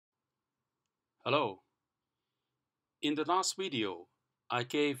Hello. In the last video, I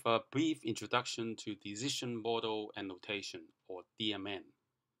gave a brief introduction to Decision Model Annotation, or DMN.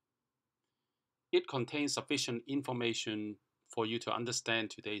 It contains sufficient information for you to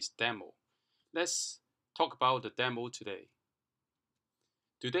understand today's demo. Let's talk about the demo today.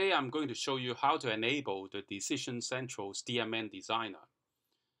 Today, I'm going to show you how to enable the Decision Central's DMN Designer.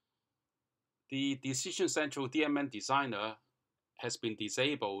 The Decision Central DMN Designer has been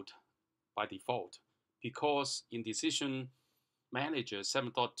disabled by default because in Decision Manager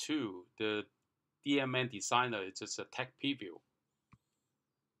 7.2, the DMN Designer is just a tech preview.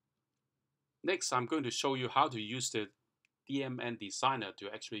 Next, I'm going to show you how to use the DMN Designer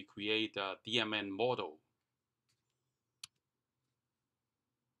to actually create a DMN model.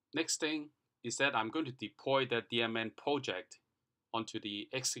 Next thing is that I'm going to deploy the DMN project onto the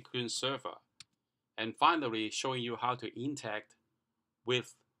execute server. And finally, showing you how to interact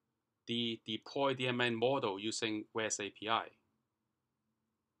with the deploy DMN model using REST API.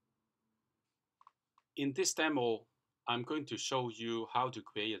 In this demo, I'm going to show you how to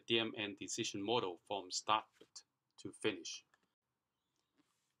create a DMN decision model from start to finish.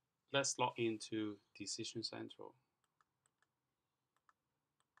 Let's log into Decision Central.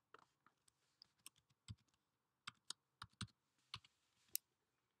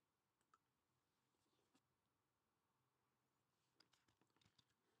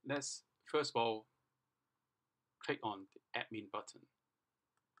 Let's first of all click on the admin button.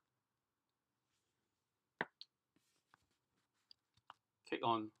 Click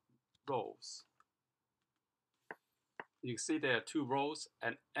on roles. You can see there are two roles,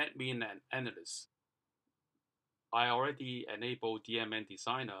 an admin and analyst. I already enabled DMN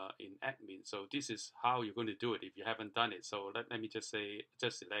Designer in admin, so this is how you're going to do it if you haven't done it. So let me just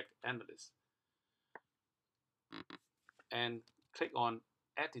select analyst and click on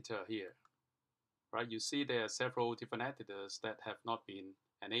editor here. Right, you see there are several different editors that have not been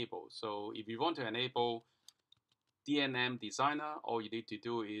enabled. So if you want to enable DMN Designer, all you need to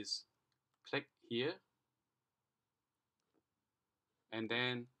do is click here and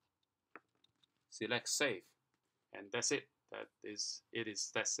then select Save, and that's it. It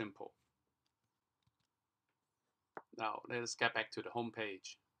is that simple. Now let's get back to the home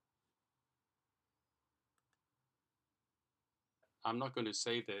page. I'm not going to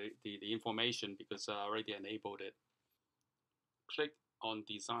save the information because I already enabled it. Click on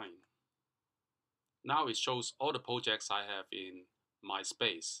Design. Now it shows all the projects I have in my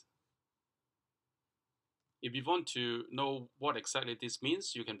space. If you want to know what exactly this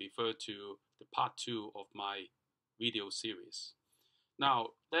means, you can refer to the part 2 of my video series.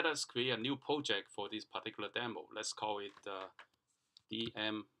 Now, let us create a new project for this particular demo. Let's call it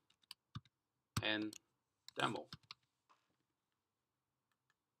DMN Demo.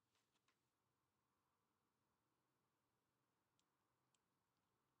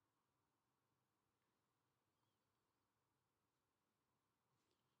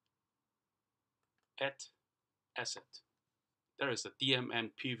 Add asset. There is a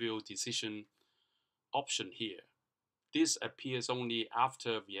DMN preview decision option here. This appears only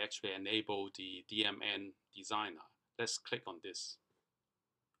after we actually enable the DMN Designer. Let's click on this.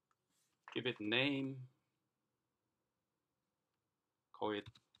 Give it name. Call it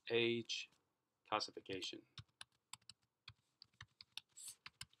age classification.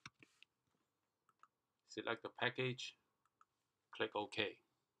 Select the package. Click OK.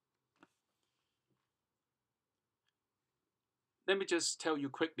 Let me just tell you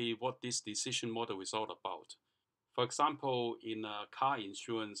quickly what this decision model is all about. For example, in a car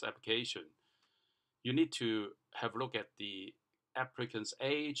insurance application, you need to have a look at the applicant's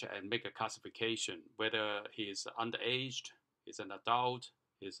age and make a classification, whether he is underaged, is an adult,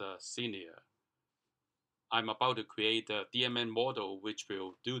 is a senior. I'm about to create a DMN model which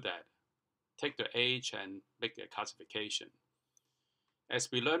will do that. Take the age and make a classification. As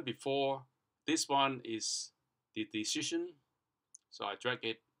we learned before, this one is the decision. So I drag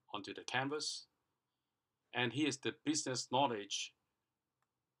it onto the canvas. And here's the business knowledge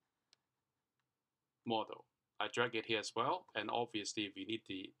model. I drag it here as well. And obviously we need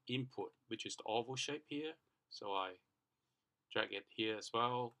the input, which is the oval shape here. So I drag it here as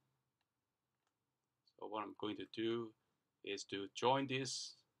well. So what I'm going to do is to join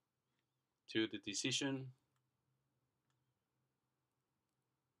this to the decision.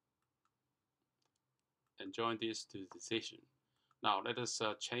 And join this to the decision. Now let us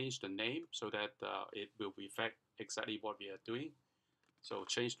change the name so that it will reflect exactly what we are doing. So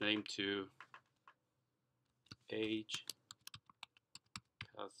change the name to age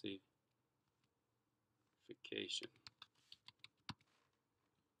classification.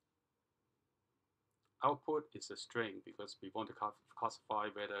 Output is a string because we want to classify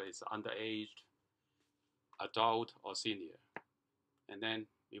whether it's underage, adult, or senior. And then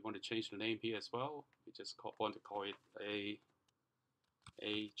we want to change the name here as well. We just want to call it a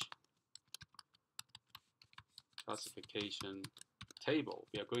age classification table.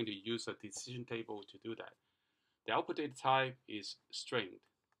 We are going to use a decision table to do that. The output data type is string.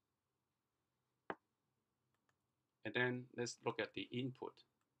 And then let's look at the input.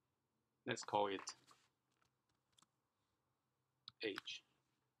 Let's call it age.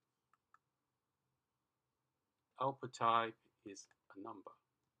 Output type is a number.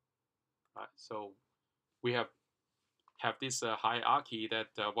 Right? So we have this hierarchy that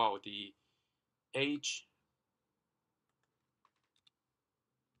well, the age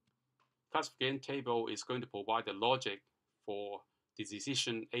classification table is going to provide the logic for the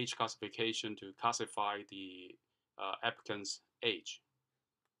decision age classification to classify the applicant's age.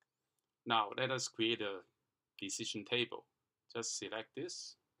 Now let us create a decision table. Just select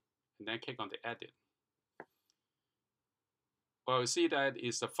this and then click on the edit. Well, you see that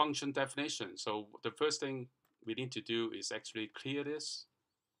is a function definition. So the first thing we need to do is actually clear this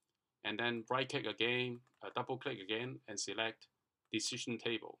and then right click again, double click again and select decision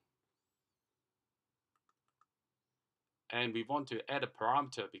table. And we want to add a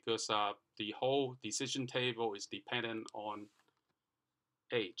parameter because the whole decision table is dependent on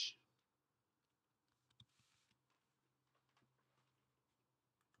age.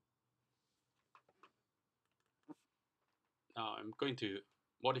 Now I'm going to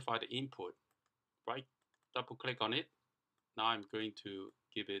modify the input, right? Double click on it. Now I'm going to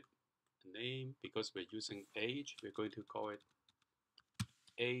give it a name because we're using age. We're going to call it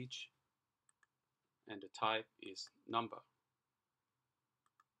age, and the type is number.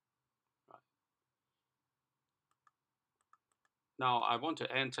 Right. Now I want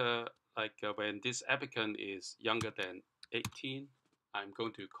to enter like when this applicant is younger than 18, I'm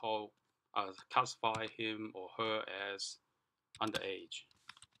going to classify him or her as underage.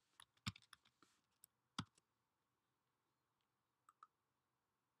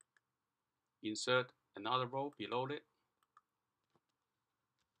 Insert another row below it.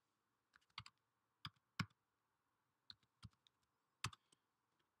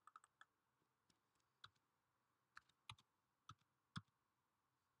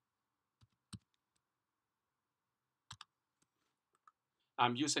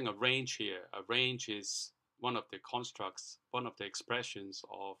 I'm using a range here. A range is one of the constructs, one of the expressions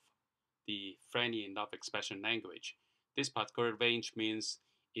of the friendly enough expression language. This particular range means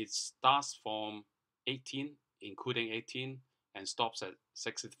it starts from 18, including 18, and stops at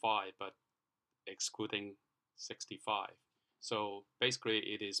 65, but excluding 65. So basically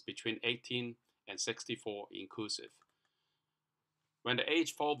it is between 18 and 64 inclusive. When the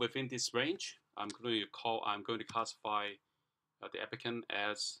age falls within this range, I'm going to classify the applicant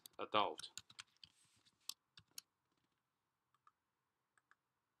as adult.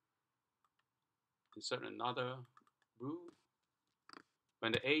 Insert another rule.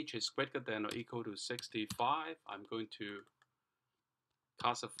 When the age is greater than or equal to 65, I'm going to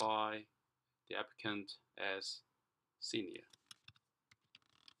classify the applicant as senior.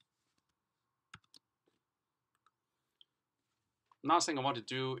 Last thing I want to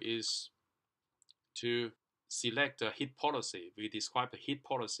do is to select a hit policy. We described the hit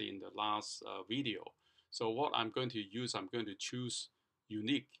policy in the last video. So what I'm going to use, I'm going to choose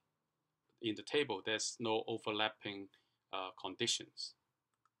unique in the table. There's no overlapping conditions.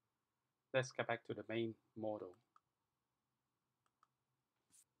 Let's get back to the main model.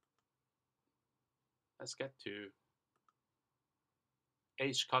 Let's get to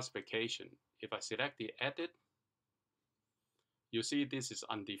age classification. If I select the edit, you see this is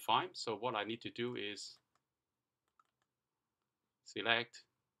undefined. So what I need to do is select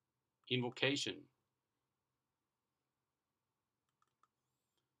invocation.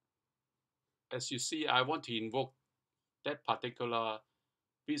 As you see, I want to invoke that particular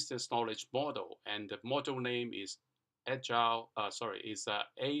business knowledge model, and the model name is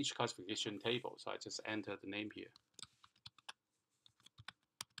age classification table. So I just enter the name here.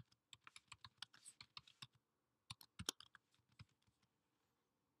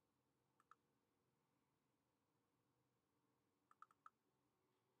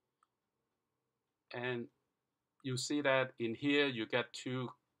 And you see that in here you get two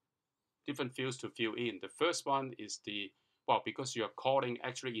different fields to fill in. The first one is because you are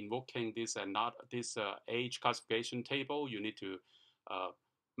actually invoking this and not this age classification table, you need to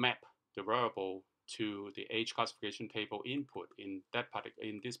map the variable to the age classification table input. In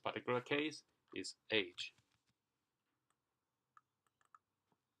this particular case is age.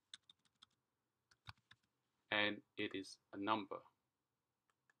 and it is a number.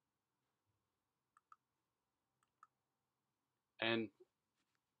 And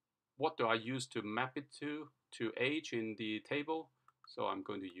what do I use to map it to age in the table? So I'm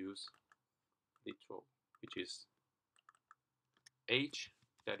going to use literal, which is age,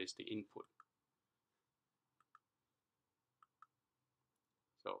 that is the input.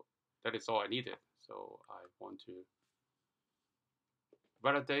 So that is all I needed. So I want to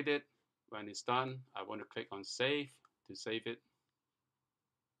validate it. When it's done, I want to click on save to save it.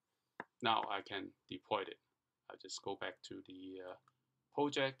 Now I can deploy it. I just go back to the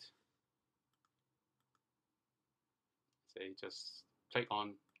project. Say just click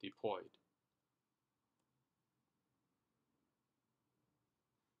on deployed.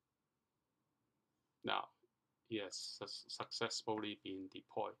 Now, yes, successfully been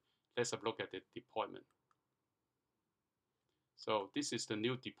deployed. Let's have a look at the deployment. So this is the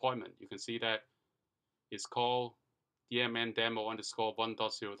new deployment. You can see that it's called DMN demo underscore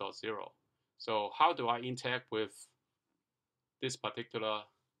 1.0.0. So how do I interact with this particular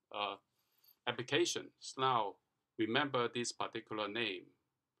application? So now remember this particular name,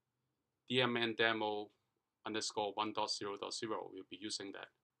 DMN demo underscore 1.0.0. We'll be using that.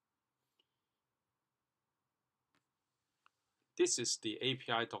 This is the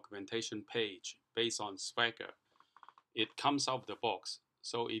API documentation page based on Swagger. It comes out of the box.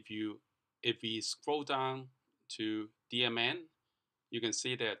 So if we scroll down to DMN, you can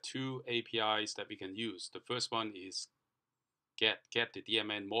see there are two APIs that we can use. The first one is get the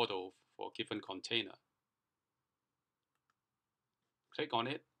DMN model for a given container. Click on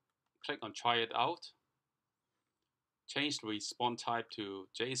it, click on try it out. Change the response type to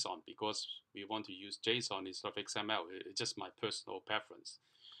JSON because we want to use JSON instead of XML. It's just my personal preference.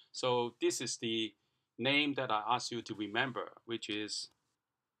 So this is the name that I asked you to remember, which is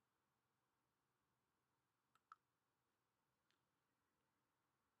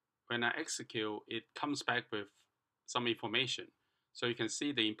when I execute, it comes back with some information. So you can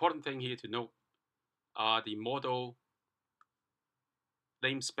see the important thing here to note are the model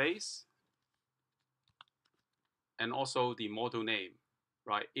namespace and also the model name,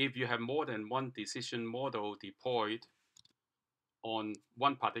 right? If you have more than one decision model deployed on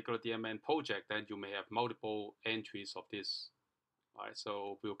one particular DMN project, then you may have multiple entries of this, right?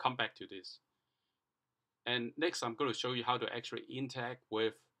 So we'll come back to this. And next, I'm going to show you how to actually interact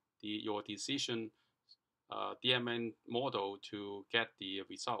with your decision DMN model to get the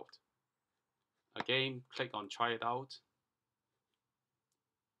result. Again, click on try it out.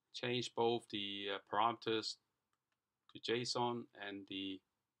 Change both the parameters to JSON and the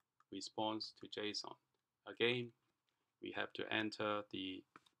response to JSON. Again, we have to enter the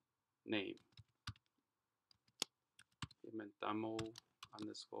name. DMN demo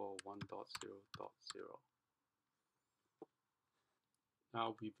underscore 1.0.0.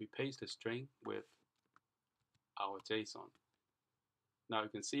 Now we replace the string with our JSON. Now you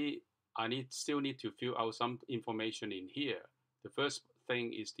can see I still need to fill out some information in here. The first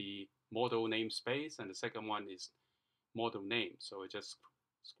thing is the model namespace, and the second one is model name. So I just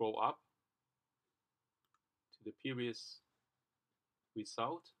scroll up to the previous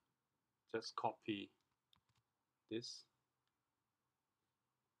result. Just copy this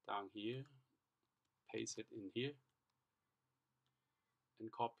down here, paste it in here,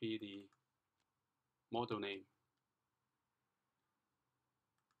 and copy the model name.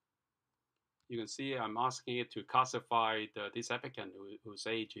 You can see I'm asking it to classify this applicant whose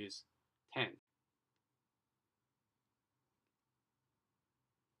age is 10.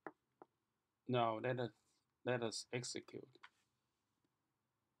 Now let us execute.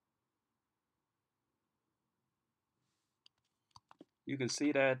 You can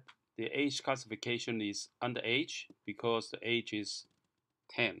see that the age classification is underage because the age is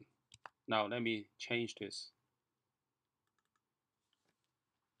 10. Now let me change this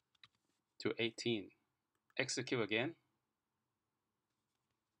to 18. Execute again.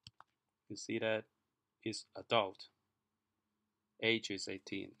 You see that it's adult. Age is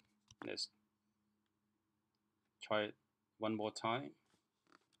 18. Let's try it one more time.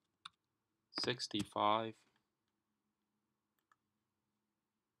 65.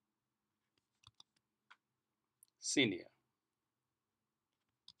 Senior.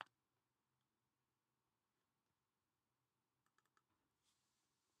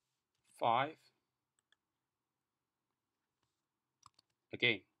 5.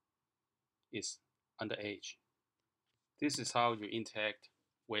 Again, is underage. This is how you interact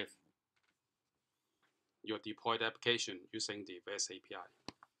with your deployed application using the REST API.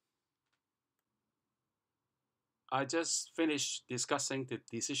 I just finished discussing the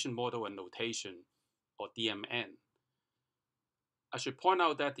decision model and notation or DMN. I should point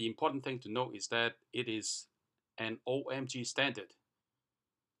out that the important thing to note is that it is an OMG standard.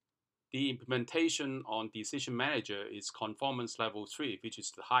 The implementation on Decision Manager is Conformance Level 3, which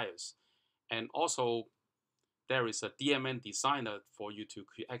is the highest. And also, there is a DMN Designer for you to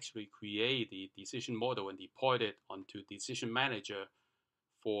actually create the decision model and deploy it onto Decision Manager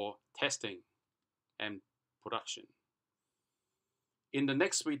for testing and production. In the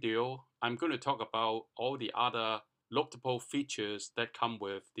next video, I'm going to talk about all the other loadable features that come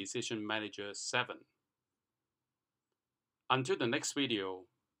with Decision Manager 7. Until the next video,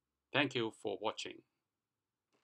 thank you for watching.